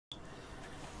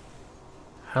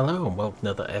Hello and welcome to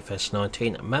another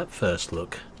FS19 map first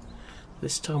look.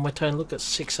 This time we're taking a look at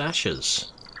 6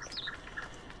 Ashes.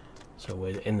 So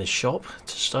we're in the shop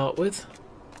to start with.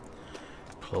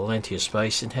 Plenty of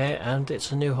space in here, and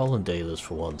it's a New Holland dealers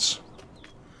for once,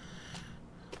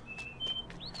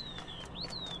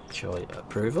 which I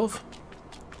approve of.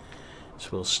 So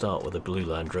we'll start with a blue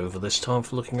Land Rover this time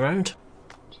for looking around.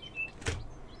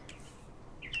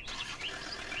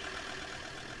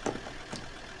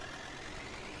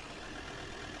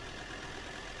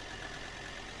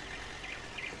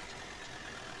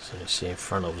 So you see in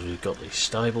front of us we've got these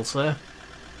stables there.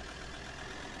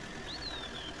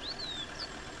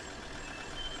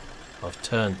 I've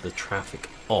turned the traffic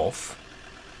off.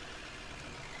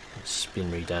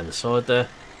 Spin me down the side there.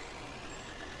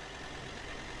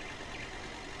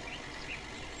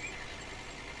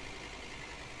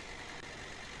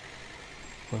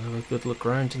 We'll have a good look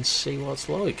around and see what it's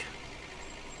like.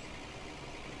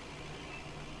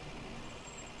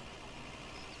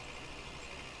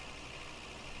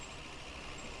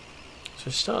 So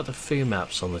I started a few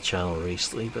maps on the channel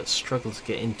recently, but struggled to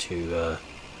get into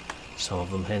some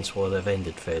of them, hence why they've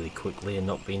ended fairly quickly and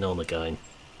not been on again.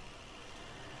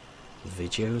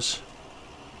 Videos.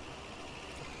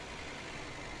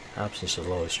 Absence of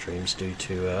live streams due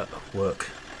to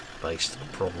work-based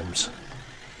problems.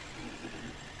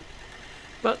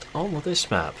 But on with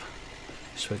this map.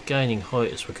 So we're gaining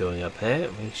height as we're going up here.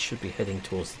 We should be heading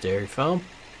towards the dairy farm.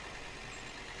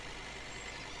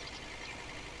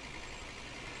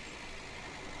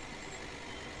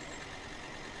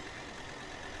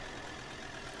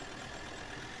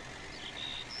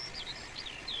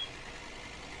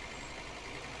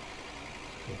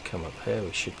 Come up here,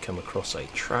 we should come across a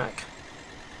track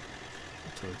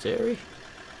to the dairy.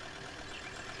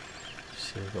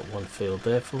 See, we've got one field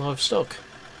there for livestock.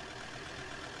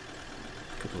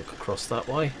 Good look across that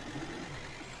way.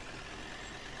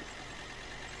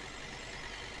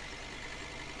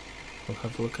 We'll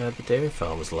have a look at how the dairy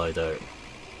farm is laid out.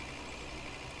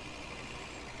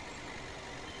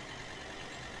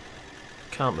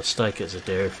 Can't mistake it as a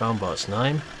dairy farm by its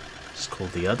name. It's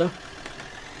called the Udder.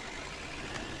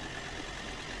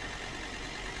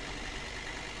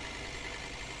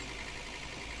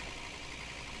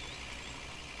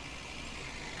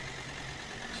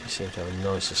 Seem to have a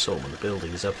nice assortment of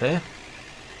buildings up here.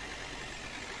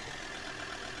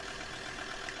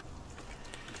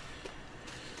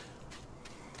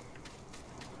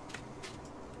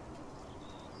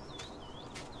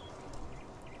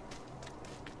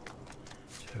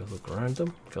 So have a look around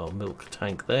them. Got a milk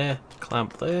tank there,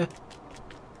 clamp there.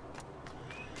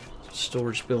 Some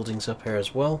storage buildings up here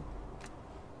as well.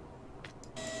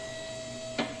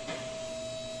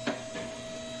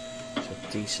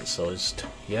 Decent sized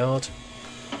yard,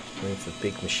 room for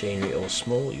big machinery or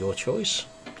small, your choice.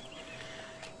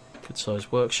 Good sized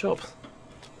workshop.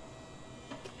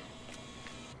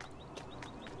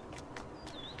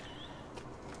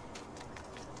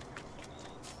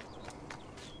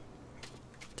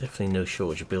 Definitely no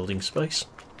shortage of building space.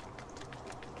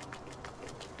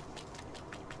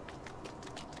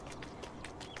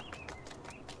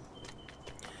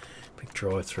 Big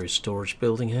drive-through storage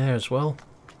building here as well.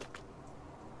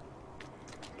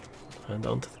 And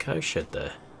onto the cow shed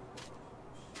there.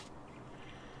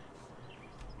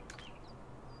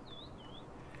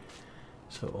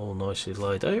 So all nicely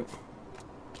laid out.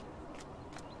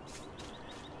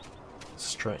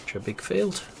 Stretch a big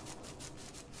field.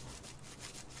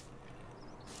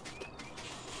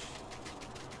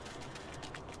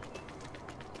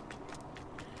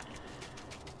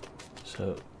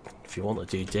 So if you want to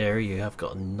do dairy, you have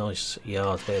got a nice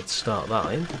yard here to start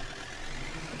that in.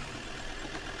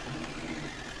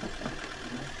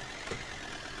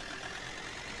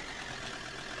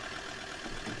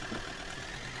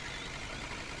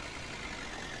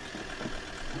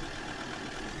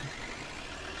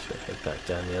 Back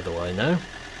down the other way now.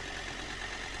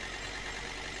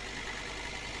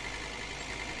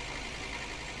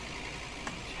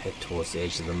 Head towards the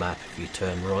edge of the map if you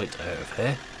turn right out of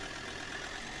here.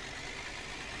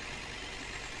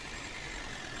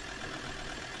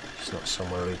 It's not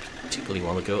somewhere we particularly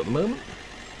want to go at the moment.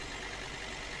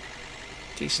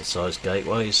 Decent sized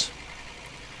gateways.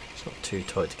 It's not too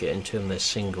tight to get into them, they're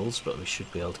singles, but we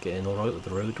should be able to get in alright with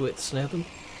the road widths near them.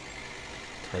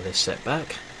 How they're set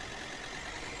back.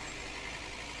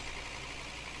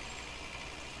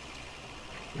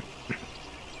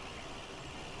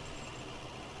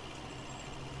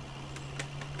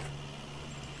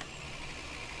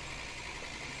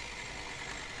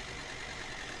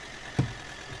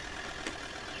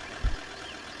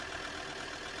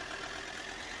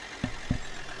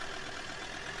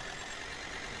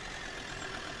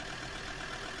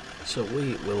 So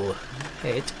we will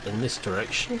head in this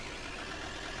direction.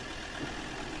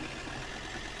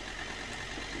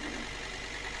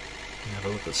 And have a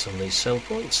look at some of these cell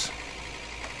points.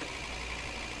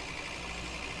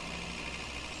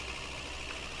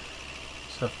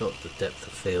 So I've got the depth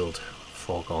of field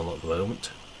fog on at the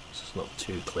moment, so it's not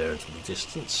too clear into the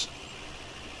distance.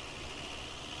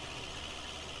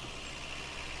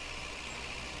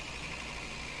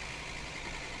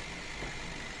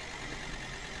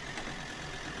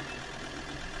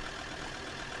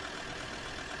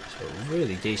 So a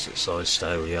really decent sized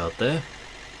stable yard there.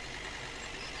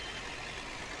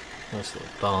 Nice little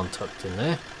barn tucked in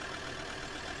there.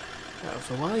 Out of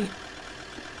the way.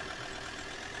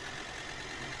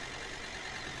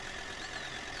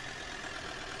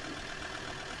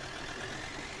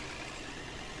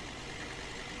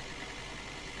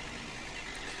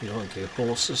 If you want to do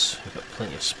horses, you've got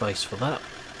plenty of space for that,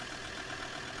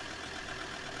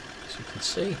 as you can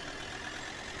see.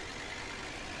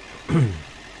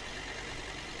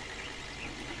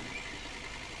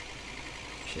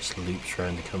 Just loops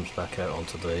around and comes back out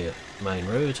onto the main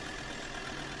road.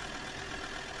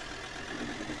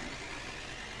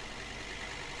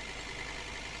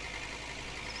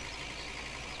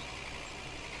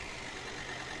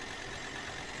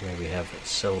 Where we have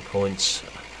cell points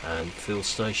and fuel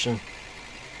station.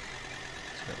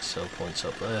 So that's cell points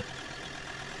up there.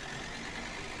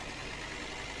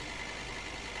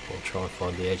 We'll try and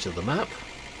find the edge of the map.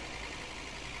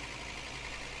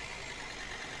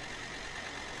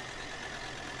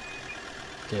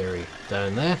 Dairy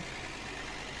down there.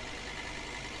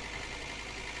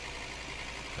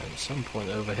 And at some point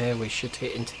over here we should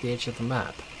hit into the edge of the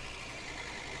map.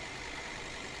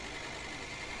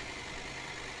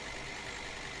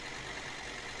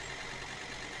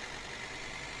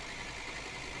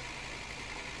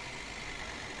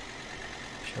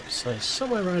 So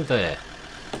somewhere around there,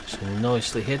 so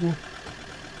nicely hidden.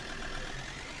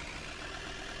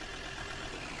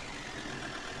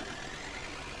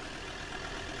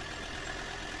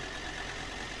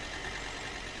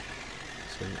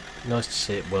 So nice to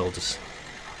see it well just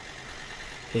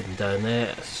hidden down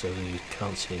there, so you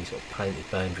can't see any sort of painted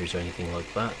boundaries or anything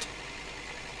like that.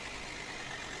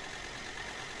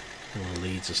 And it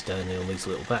leads us down there on these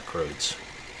little back roads.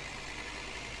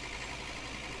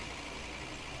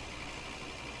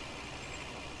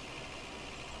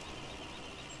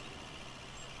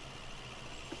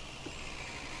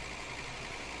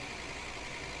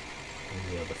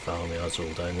 Farmyards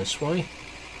all down this way.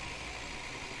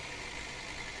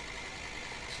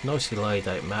 It's a nicely laid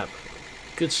out map,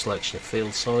 good selection of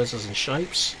field sizes and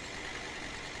shapes.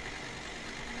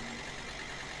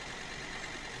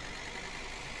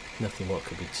 Nothing what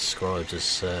could be described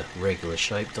as regular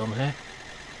shaped on here.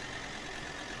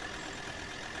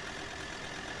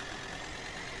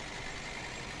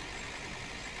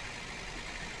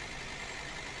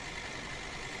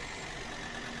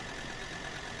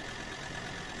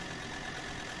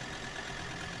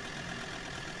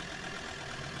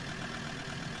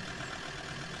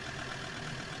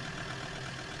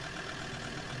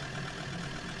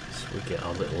 We get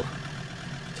our little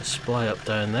display up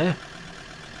down there.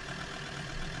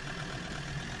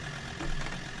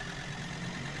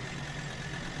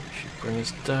 Should bring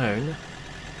us down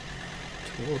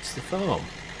towards the farm.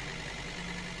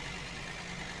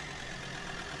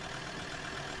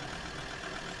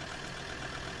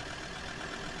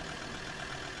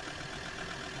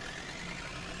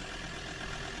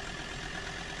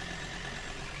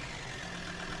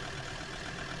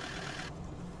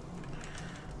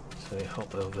 So we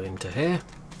hop over into here,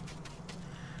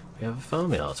 we have a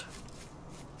farmyard.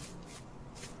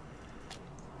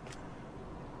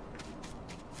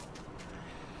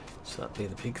 So that'd be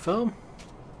the pig farm.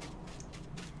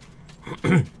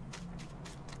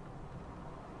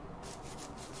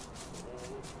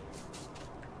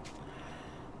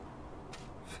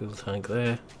 Fuel tank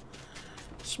there,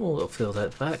 small little field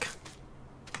out back.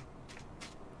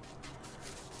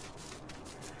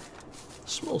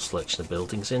 Small selection of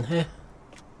buildings in here.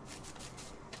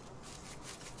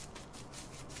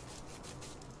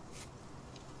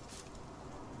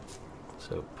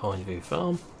 So Pineview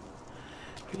Farm.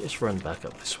 We just run back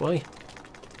up this way.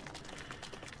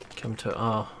 Come to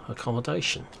our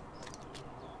accommodation.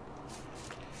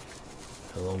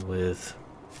 Along with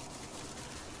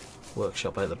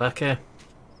workshop out the back here.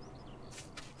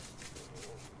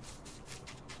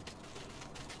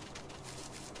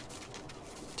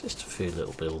 Just a few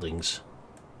little buildings.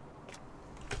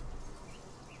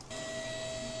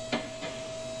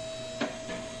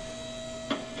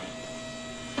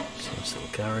 Nice little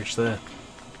garage there.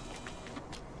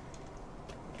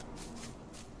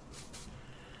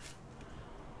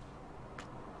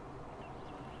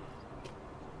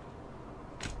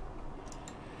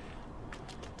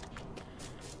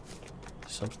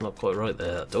 Something not quite right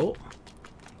there, that door.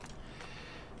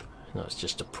 No, it's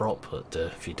just a prop, but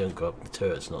if you don't go up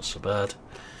to it, it's not so bad.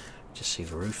 Just see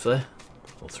the roof there,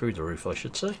 or through the roof I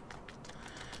should say.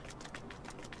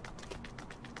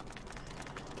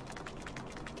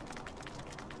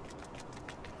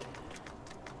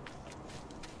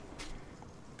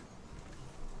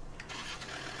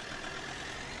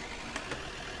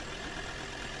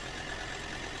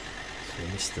 So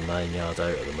we missed the main yard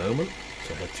out at the moment,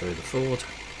 so head through the Ford.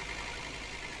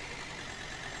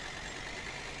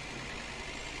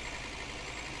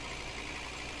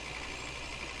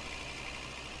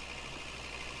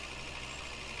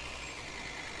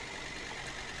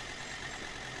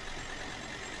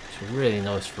 Really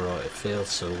nice variety of fields,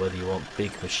 so whether you want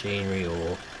big machinery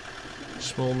or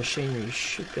small machinery, you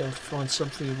should be able to find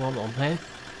something you want on here.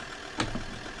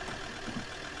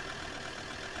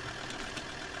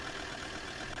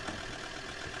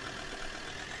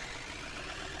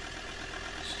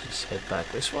 So just head back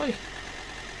this way.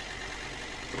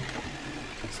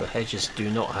 So the hedges do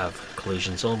not have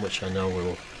collisions on, which I know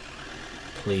will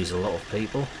please a lot of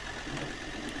people.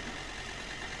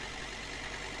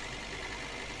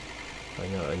 I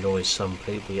know it annoys some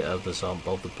people, yet others aren't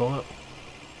bothered by it.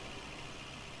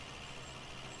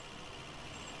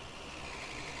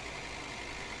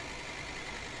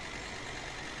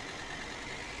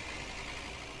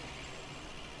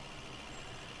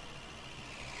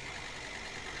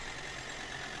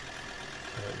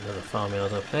 Another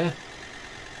farmyard up here.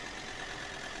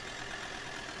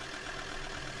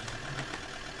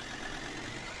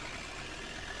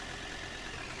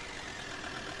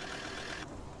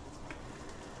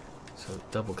 So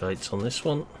double gates on this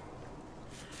one.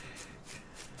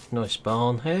 Nice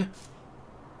barn here.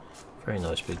 Very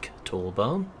nice big tall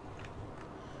barn.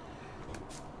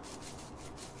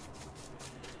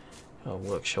 Our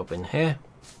workshop in here.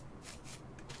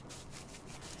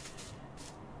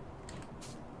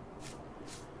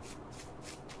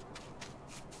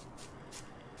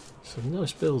 Some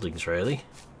nice buildings really.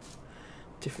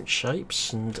 Different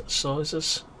shapes and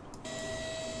sizes.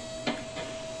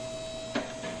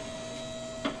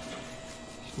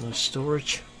 No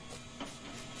storage.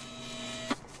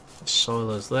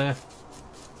 Silos there.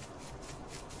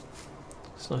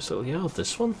 It's a nice little yard,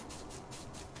 this one.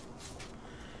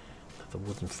 The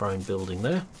wooden frame building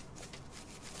there.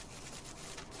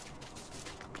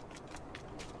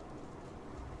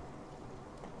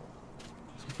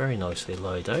 It's very nicely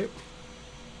laid out.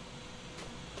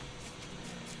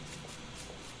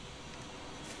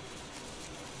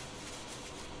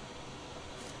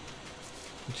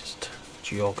 Just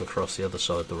jog across the other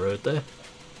side of the road there.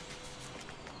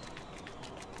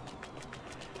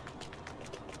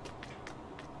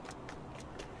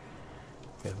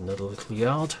 We have another little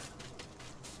yard,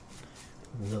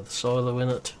 another silo in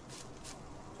it.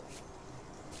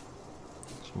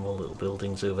 Some more little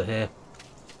buildings over here.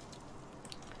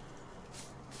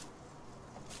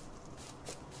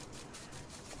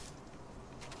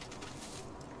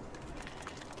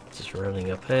 Just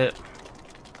running up here.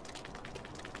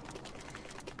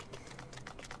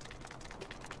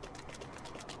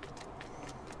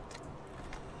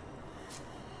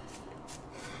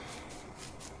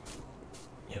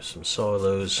 Some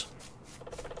silos,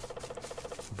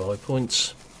 buy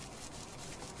points,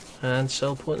 and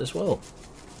sell point as well.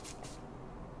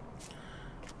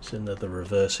 It's another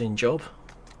reversing job.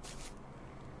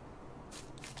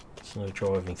 There's no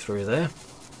driving through there.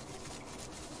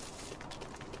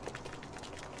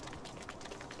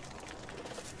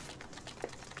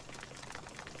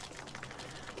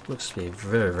 Looks to be a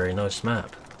very, very nice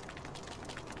map.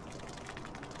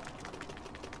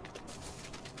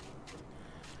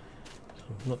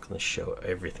 I'm not going to show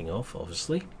everything off,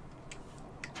 obviously. So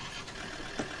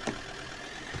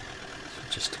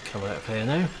just to come out of here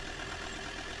now.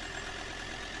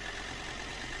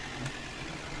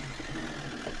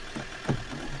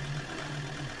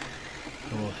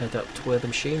 And we'll head up to where the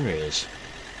machinery is.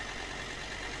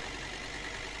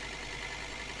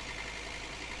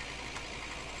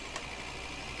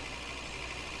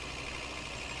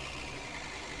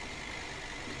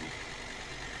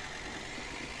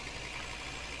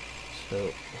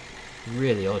 So,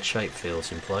 really odd shaped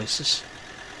fields in places,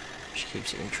 which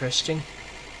keeps it interesting.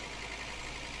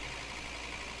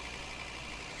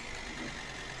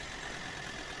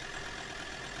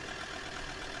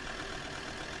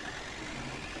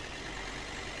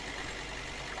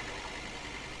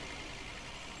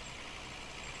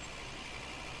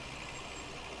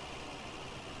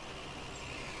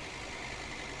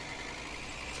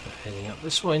 So heading up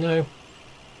this way now.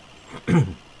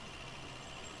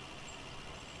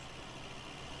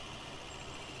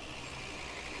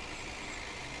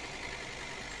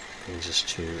 brings us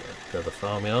to another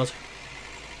farmyard.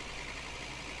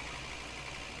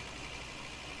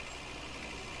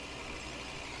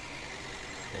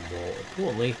 And more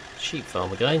importantly, sheep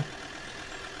farm again.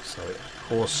 So,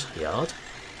 horse yard.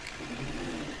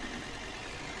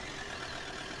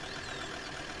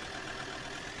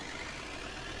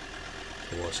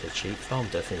 It was a sheep farm,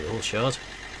 definitely a horse yard.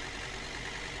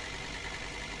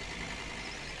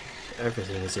 So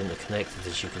everything is interconnected,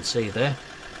 as you can see there.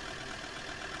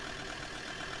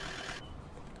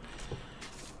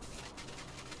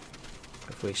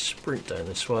 If we sprint down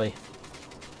this way,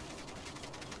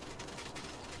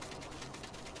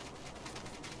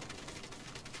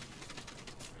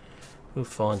 we'll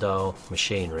find our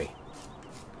machinery,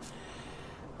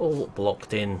 all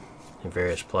blocked in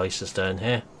various places down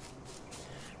here.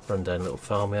 Run down a little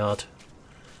farmyard.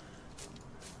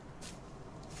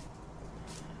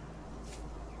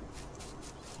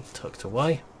 Tucked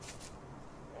away.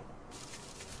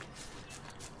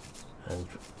 And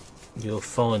you'll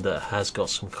find that it has got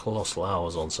some colossal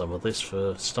hours on some of this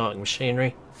for starting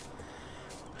machinery.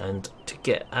 And to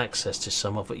get access to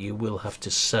some of it, you will have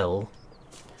to sell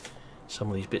some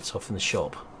of these bits off in the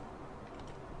shop.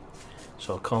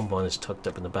 So our combine is tucked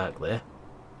up in the back there.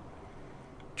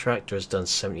 Tractor has done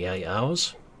 78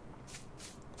 hours,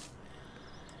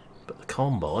 but the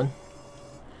combine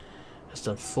has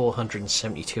done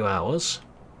 472 hours.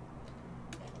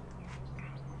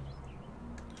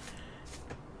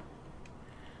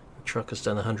 The truck has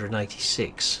done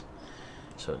 186.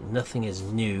 So nothing is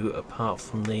new apart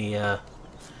from the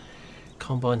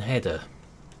combine header.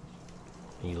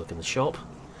 You look in the shop.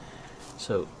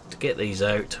 So to get these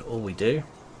out, all we do,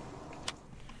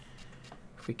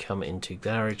 if we come into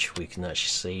garage, we can actually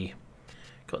see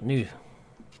got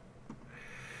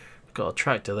a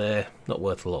tractor there, not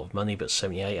worth a lot of money, but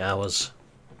 78 hours.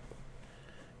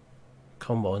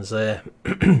 Combines there,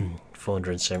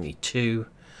 472,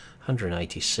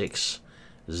 186,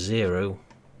 0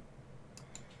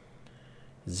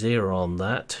 on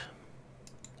that,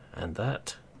 and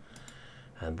that,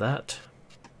 and that,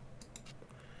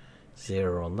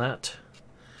 0 on that.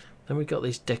 Then we've got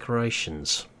these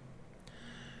decorations.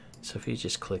 So if you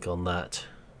just click on that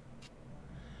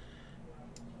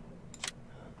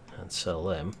and sell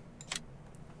them,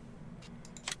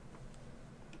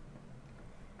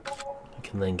 we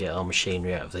can then get our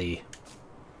machinery out of the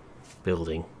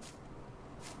building.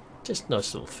 Just a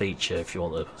nice little feature if you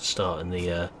want to start in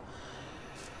the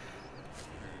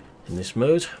in this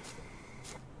mode.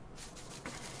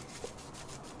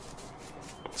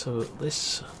 So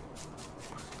this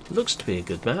looks to be a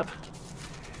good map.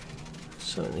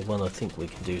 Certainly one I think we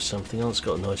can do something on. It's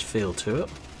got a nice feel to it.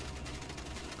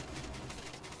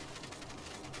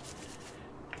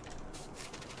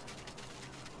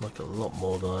 Like a lot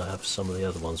more than I have some of the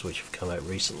other ones which have come out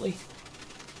recently.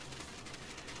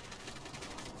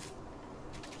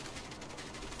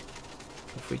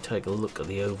 If we take a look at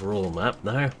the overall map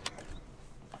now,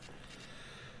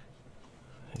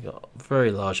 we've got a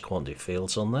very large quantity of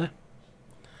fields on there.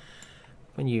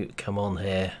 When you come on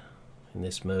here in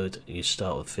this mode, you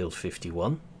start with field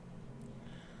 51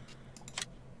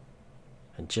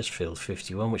 and just field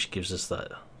 51, which gives us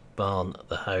that barn,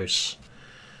 the house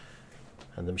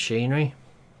and the machinery.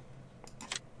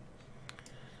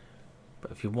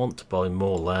 But if you want to buy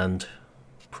more land,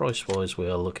 price wise we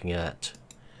are looking at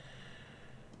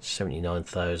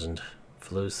 79,000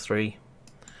 for those three.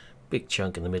 Big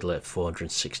chunk in the middle at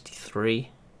 463.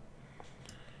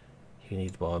 You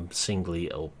need to buy them singly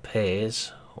or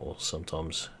pairs, or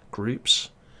sometimes groups.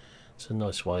 It's a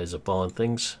nice ways of buying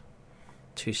things.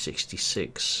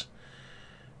 266,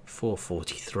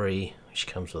 443, which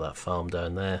comes with that farm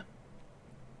down there.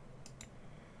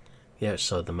 The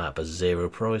outside of the map has 0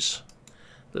 price.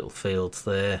 Little fields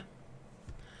there.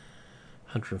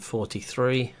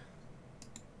 143.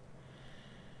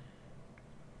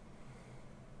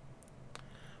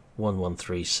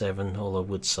 1137. All I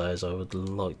would say is I would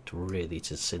like to really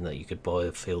to see that you could buy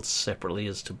a field separately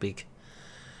as to big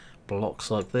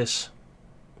blocks like this.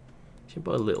 You can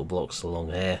buy little blocks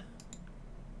along here.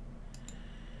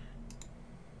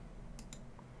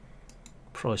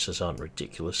 Prices aren't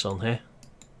ridiculous on here.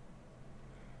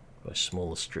 Buy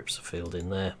smaller strips of field in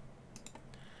there.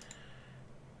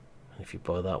 And if you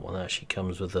buy that one, it actually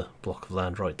comes with a block of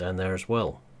land right down there as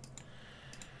well.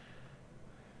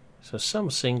 So some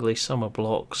are singly, some are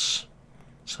blocks,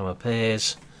 some are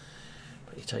pairs,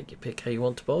 but you take your pick how you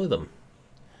want to buy them.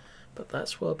 But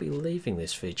that's where I'll be leaving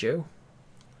this video.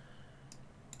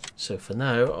 So for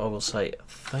now, I will say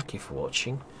thank you for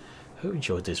watching. Hope you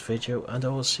enjoyed this video, and I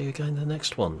will see you again in the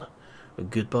next one.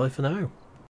 Goodbye for now.